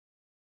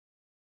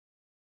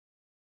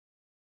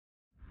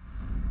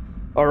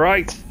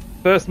Alright,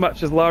 first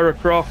match is Lara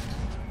Croft,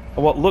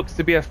 and what looks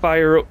to be a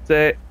fire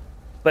update.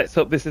 Let's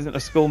hope this isn't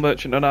a skull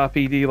merchant on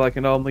RPD like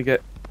I normally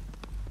get.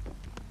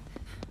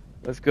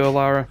 Let's go,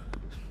 Lara.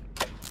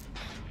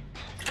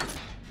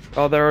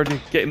 Oh, they're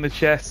already getting the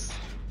chests.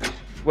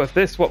 Well, if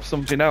they swap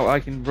something out, I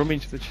can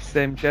rummage the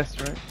same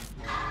chest, right?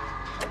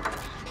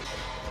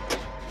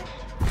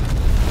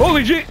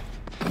 Holy shit!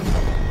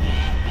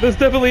 There's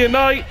definitely a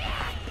knight!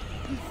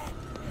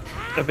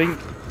 I think.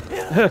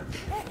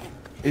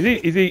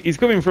 He's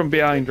coming from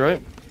behind, right?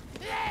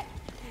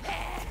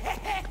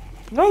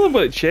 No,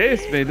 but it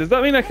chased me. Does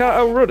that mean I can't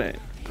outrun it?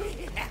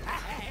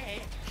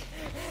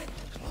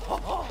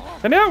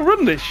 Can I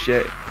outrun this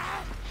shit?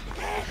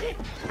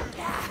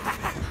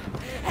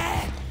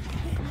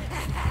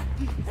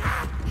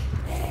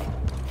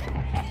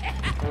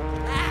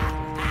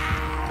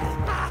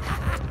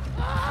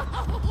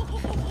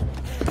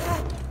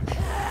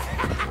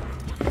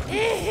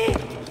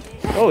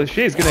 Holy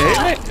shit, he's gonna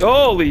hit me!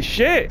 Holy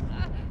shit!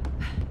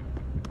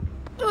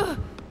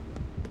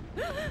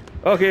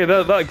 Okay,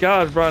 that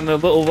guard ran a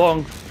little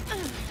long.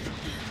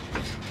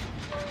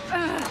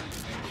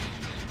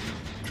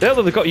 Yeah,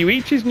 they got you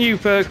each his new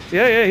perk.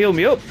 Yeah, heal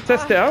me up.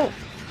 Test it out.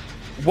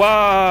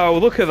 Wow,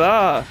 look at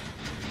that.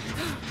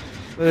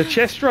 There's a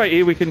chest right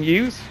here we can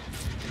use.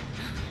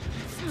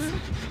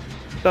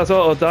 That's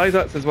auto dies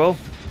as well.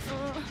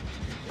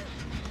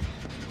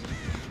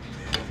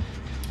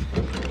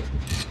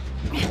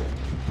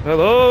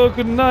 Hello,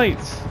 good night.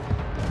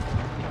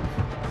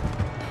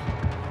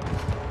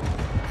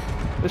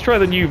 Let's try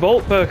the new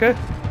vault perk, eh?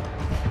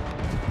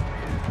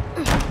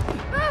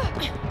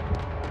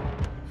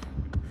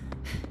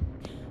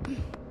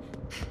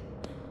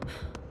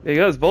 There you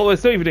go, it's vault.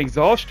 It's not even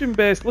exhaustion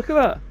based. Look at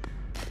that.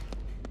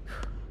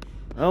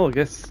 Oh, I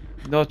guess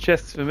no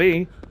chests for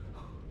me.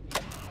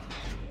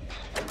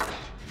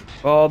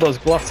 Oh, those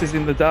glasses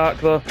in the dark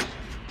though.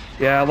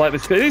 Yeah, I like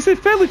this. It's a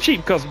fairly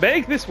cheap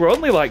cosmetic. This were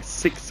only like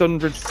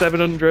 600,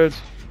 700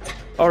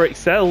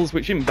 RXLs,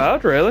 which isn't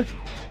bad really.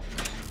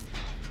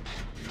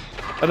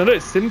 And I know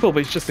it's simple, but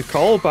it's just a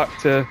callback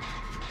to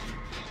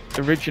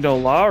original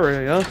Lara,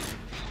 you know?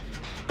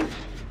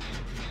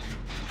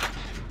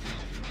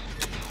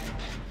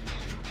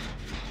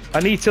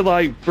 I need to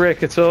like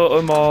break a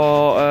totem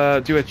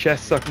or do a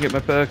chest so I can get my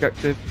perk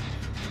active.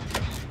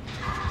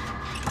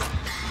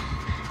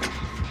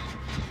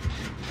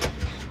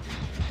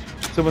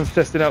 Someone's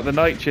testing out the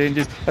night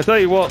changes. I tell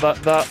you what,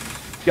 that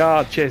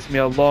guard chased me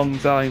a long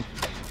time.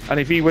 And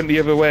if he went the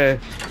other way...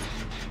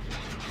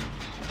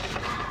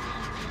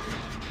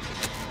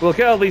 We'll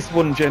get at least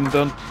one gen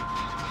done. I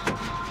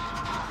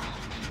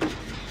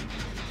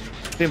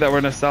think that we're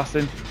an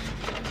assassin.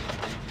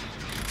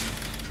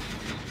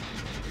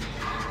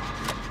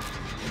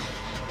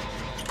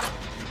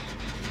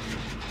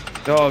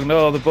 Oh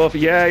no, they're both...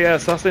 Yeah,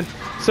 assassin.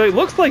 So it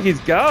looks like his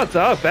guards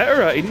are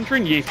better at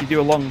injuring you if you do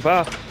a long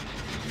path.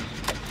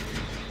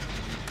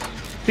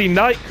 See,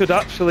 Knight could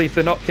actually, if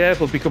they're not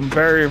careful, become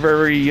very,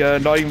 very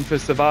annoying for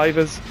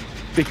survivors.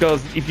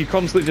 Because if you're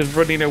constantly just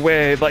running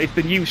away, like if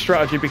the new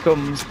strategy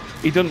becomes,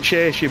 he doesn't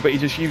chase you, but he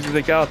just uses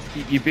the guard to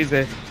keep you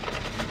busy,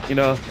 you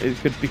know, it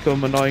could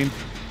become annoying.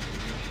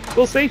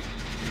 We'll see.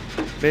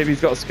 Maybe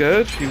he's got a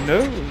Scourge, who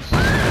knows?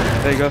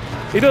 There you go.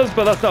 He does,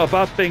 but that's not a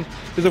bad thing,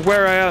 because of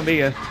where I am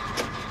here.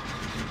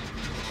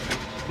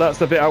 That's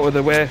a bit out of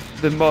the way.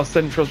 The more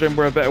central gym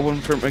were a better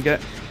one for him to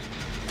get.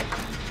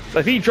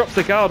 Like, if he drops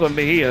a guard on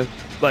me here,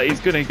 like,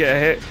 he's gonna get a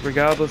hit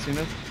regardless, you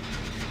know?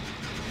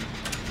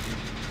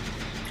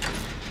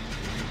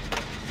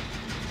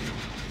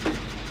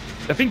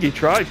 I think he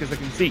tried, because I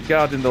can see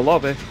guard in the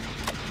lobby.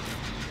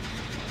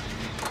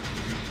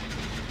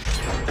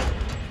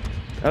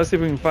 Let's see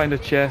if we can find a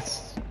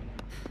chest.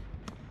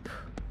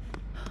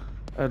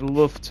 I'd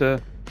love to.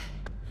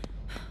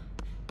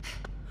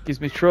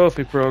 Gives me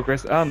trophy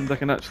progress, and I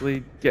can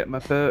actually get my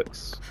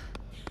perks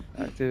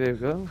active. There we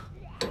go.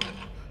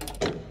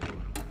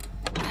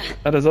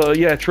 And as a,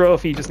 yeah,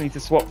 trophy, you just need to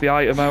swap the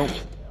item out.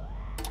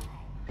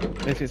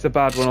 If it's a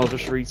bad one, I'll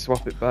just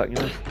re-swap it back, you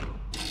know.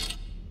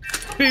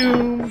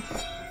 Boom!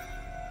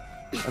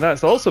 And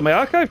that's also my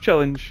archive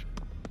challenge.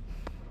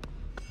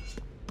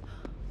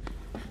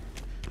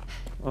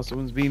 Oh,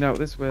 someone's been out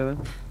this way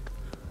then.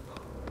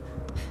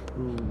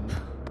 Ooh.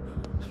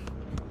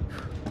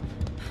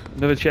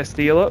 Another chest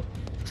heal up.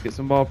 Let's get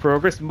some more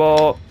progress,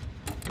 more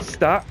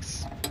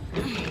stacks.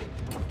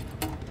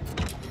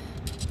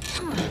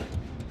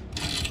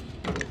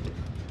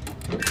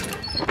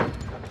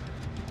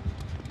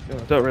 I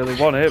don't really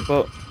want it,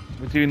 but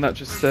we're doing that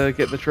just to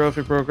get the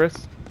trophy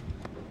progress.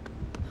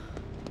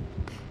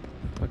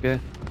 Okay.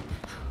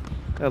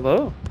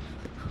 Hello.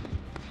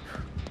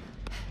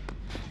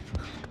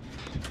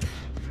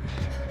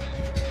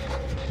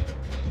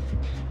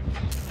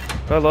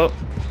 Hello.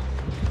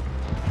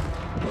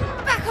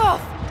 Back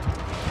off!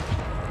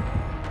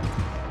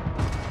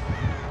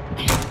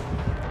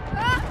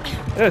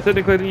 Yeah,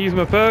 technically I didn't use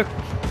my perk.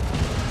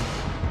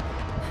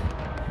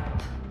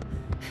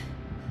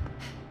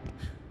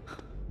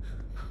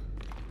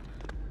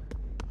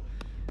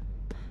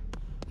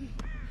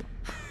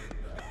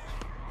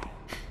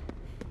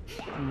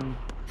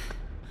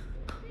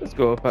 Let's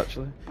go up,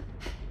 actually.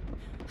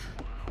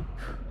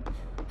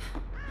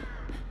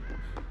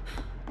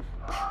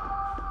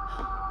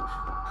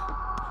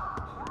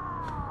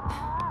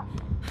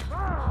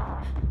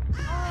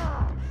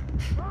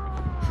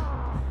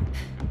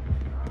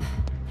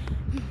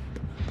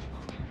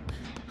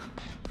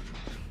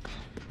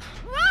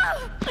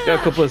 Got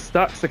a couple of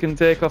stacks I can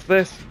take off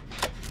this.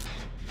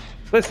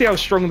 Let's see how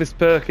strong this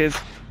perk is.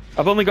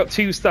 I've only got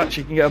 2 stacks.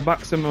 You can get a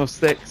maximum of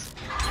 6.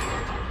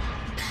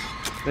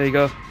 There you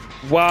go.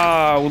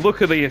 Wow,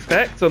 look at the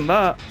effect on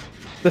that.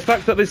 The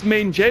fact that this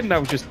main gen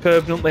now just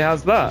permanently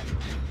has that.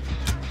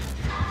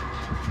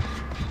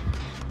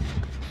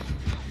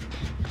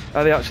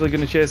 Are they actually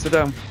going to chase her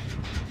down?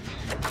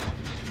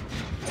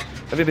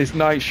 I think this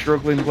knight's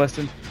struggling, bless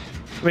him.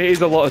 I mean, it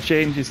is a lot of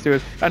changes to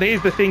it. And it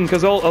is the thing,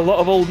 because a lot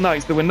of old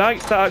knights, there were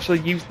knights that actually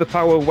used the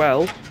power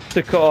well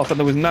to cut off, and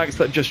there was knights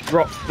that just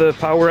dropped the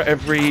power at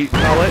every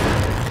pallet.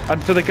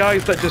 And for the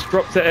guys that just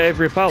dropped it at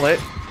every pallet,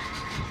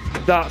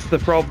 that's the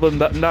problem,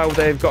 that now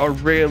they've got a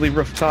really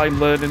rough time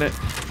learning it.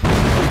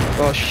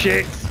 Oh,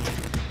 shit.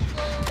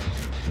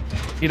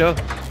 You know?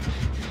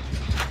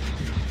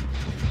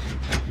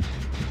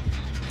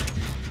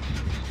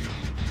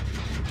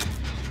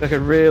 Like a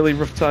really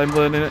rough time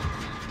learning it.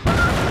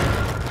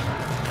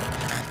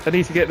 I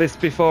need to get this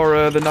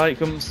before the night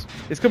comes.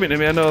 It's coming to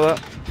me, I know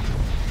that.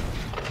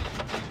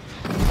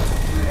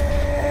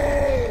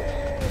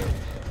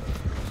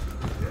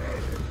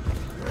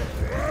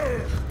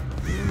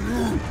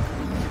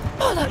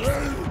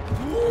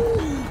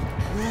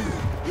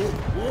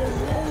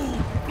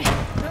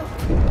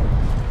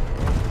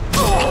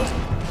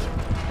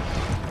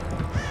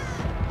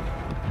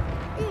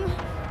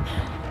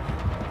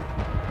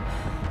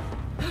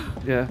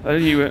 Yeah, I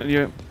knew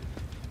it.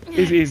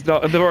 He's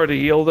not, and they've already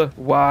healed her.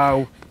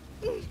 Wow.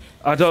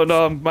 I don't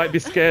know, I might be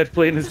scared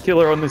playing as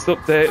killer on this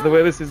update, the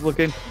way this is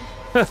looking.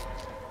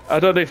 I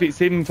don't know if it's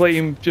him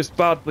playing just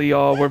badly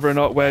or whether or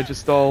not we're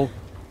just all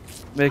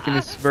making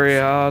this very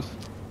hard.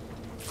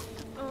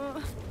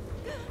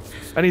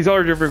 And he's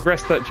already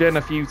regressed that gen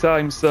a few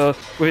times, so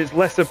with its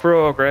lesser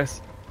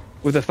progress,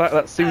 with the fact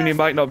that soon he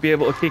might not be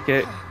able to kick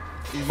it,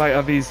 he might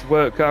have his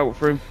work out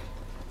for him.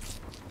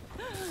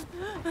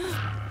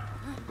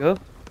 Go.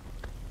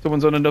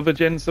 Someone's on another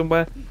gen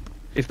somewhere.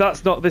 If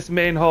that's not this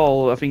main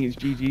hall, I think it's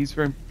GG's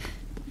for him.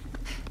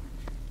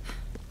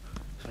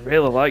 I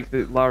really like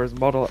the Lara's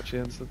model actually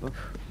and stuff though.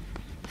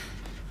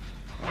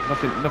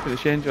 Nothing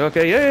to change.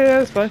 Okay, yeah,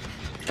 that's fine.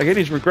 Again,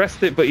 he's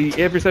regressed it, but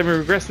every time he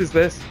regresses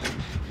this,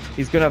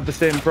 he's gonna have the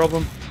same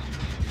problem.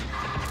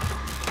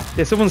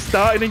 Yeah, someone's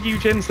starting a new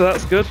gen, so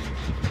that's good.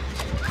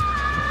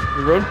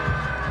 We run.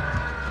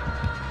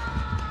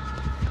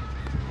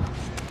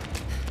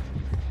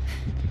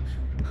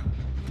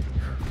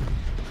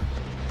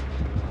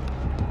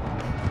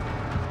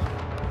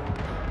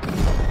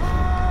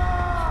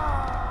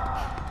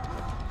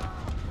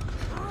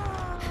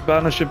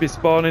 Banner should be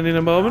spawning in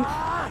a moment.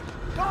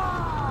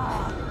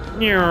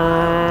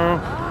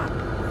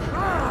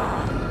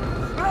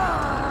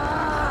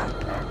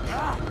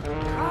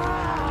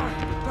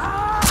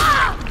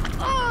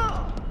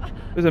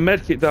 There's a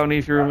medkit down here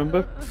if you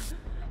remember.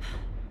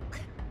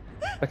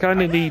 I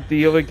kind of need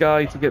the other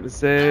guy to get the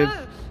save.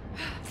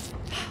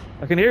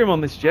 I can hear him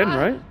on this gen,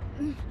 right?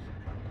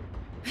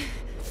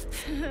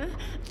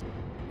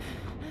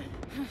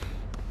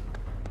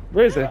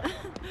 Where is he?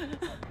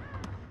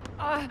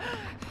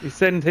 We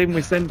send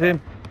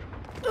him.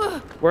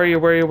 Where are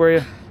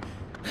you?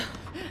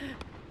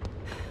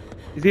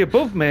 Is he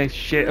above me?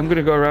 Shit, I'm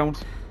gonna go around.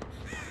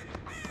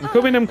 I'm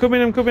coming. I'm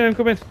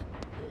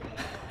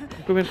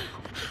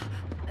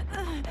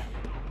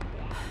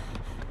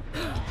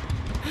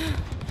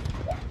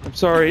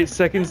sorry, it's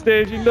second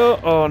staging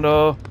though. Oh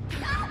no.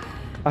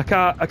 I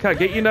can't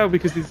get you now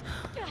because he's...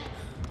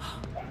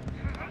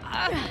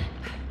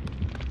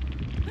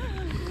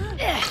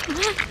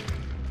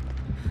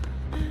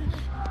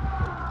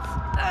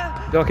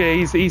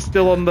 Okay, he's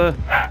still on the...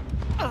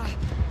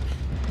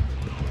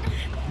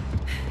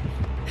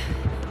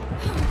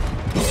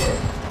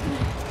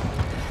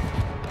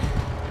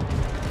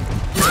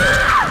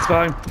 It's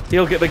fine.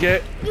 He'll get the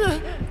gate.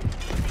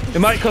 It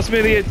might cost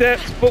me the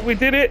Adept, but we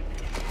did it.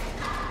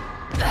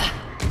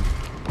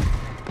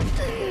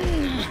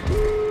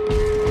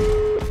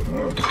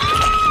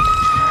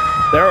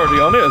 They're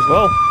already on it as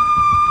well.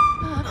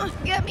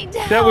 Get me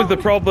down. That was the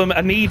problem.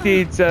 I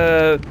needed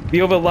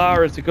the other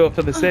Lara to go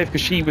for the save because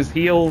she was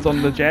healed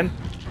on the gen.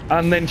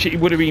 And then she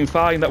would have been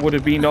fine. That would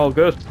have been all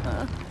good.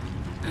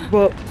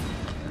 But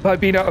by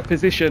being out of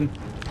position...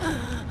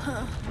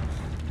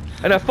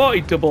 And I thought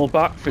he'd double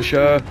back for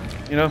sure,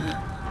 you know.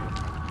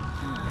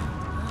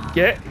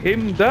 Get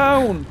him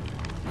down.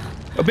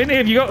 I mean,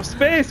 if you got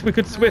space, we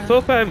could switch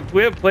up.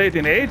 We haven't played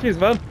in ages,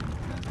 man.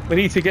 We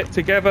need to get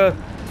together,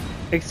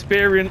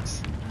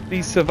 experience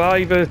these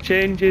survivor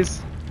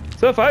changes.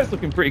 So far, it's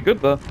looking pretty good,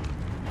 though.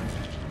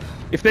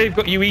 If they've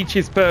got you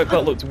each's perk,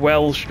 that looks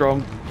well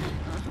strong.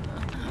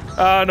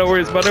 Ah, no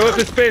worries, man. If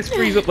the space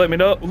frees up, let me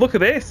know. Look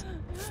at this.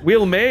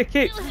 We'll make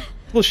it.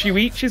 plus you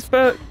each's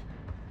perk.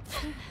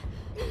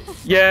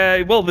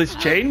 Yeah, well, there's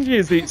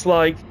changes. It's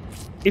like,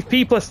 if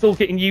people are still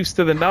getting used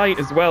to the night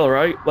as well,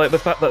 right? Like the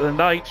fact that the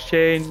nights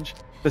change,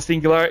 the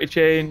singularity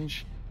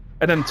change,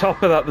 and on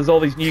top of that, there's all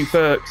these new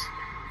perks.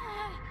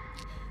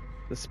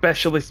 The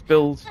specialist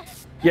build.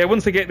 Yeah,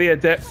 once I get the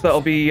Adept,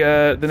 that'll be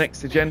the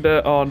next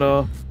agenda. Oh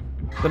no,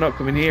 they're not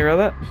coming here, are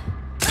they?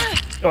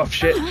 Oh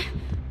shit.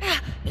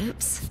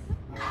 Oops.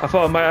 I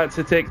thought I might have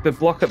to take the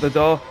block at the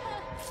door.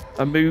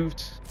 I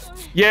moved.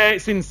 Yeah,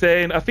 it's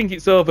insane. I think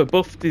it's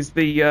overbuffed is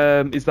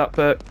that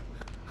perk.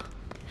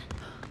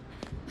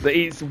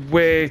 It's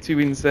way too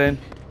insane.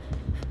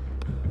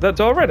 Is that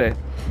door ready?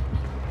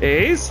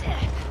 It is.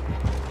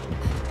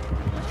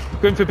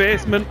 Going for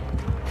basement.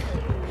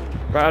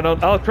 Right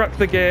on. I'll crack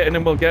the gate and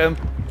then we'll get him.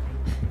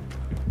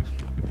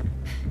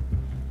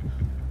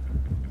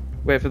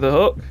 Wait for the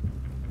hook.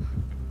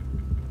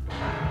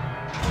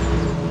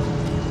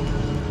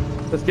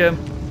 Let's get him.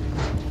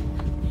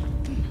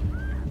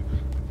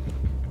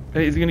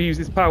 Is he going to use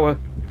his power?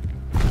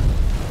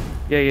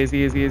 Yeah, he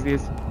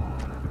is.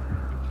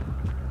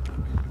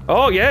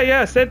 Oh,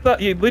 yeah, I said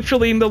that. You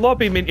literally in the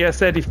lobby, Minty, I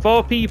said if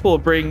 4 people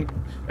bring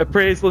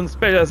appraisal and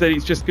special, I said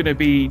it's just going to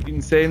be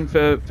insane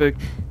for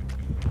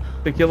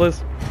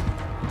killers.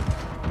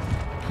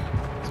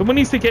 Someone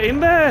needs to get in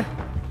there.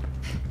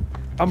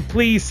 And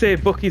please say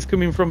Bucky's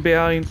coming from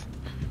behind.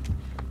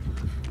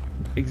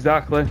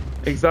 Exactly.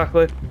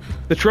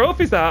 The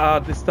trophies aren't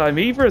hard this time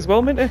either as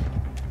well, Minty.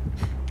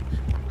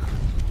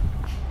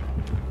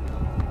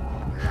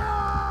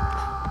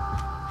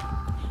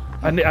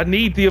 I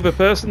need the other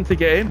person to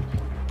get in.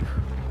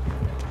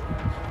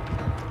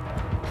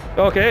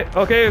 Okay.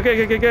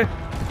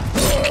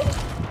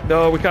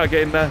 No, we can't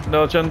get in there.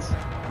 No chance.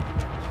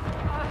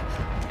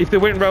 If they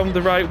went round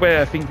the right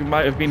way, I think we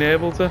might have been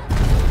able to.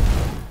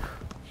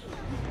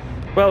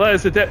 Well,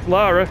 there's Adept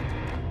Lara.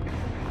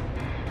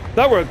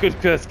 That were a good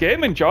first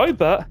game. Enjoyed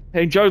that.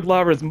 Enjoyed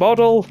Lara's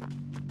model.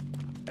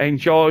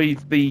 Enjoyed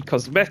the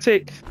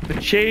cosmetic, the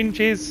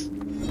changes.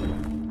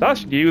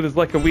 That's new. There's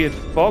like a weird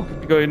fog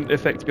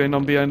effect going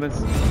on behind this.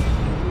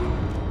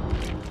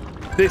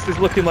 This is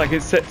looking like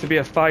it's set to be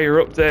a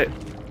fire update.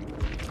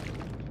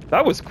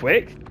 That was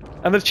quick.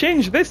 And they've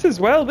changed this as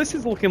well. This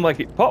is looking like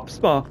it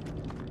pops more.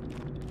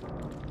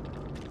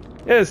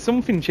 Yeah,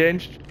 something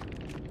changed.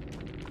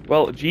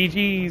 Well,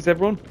 GG's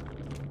everyone.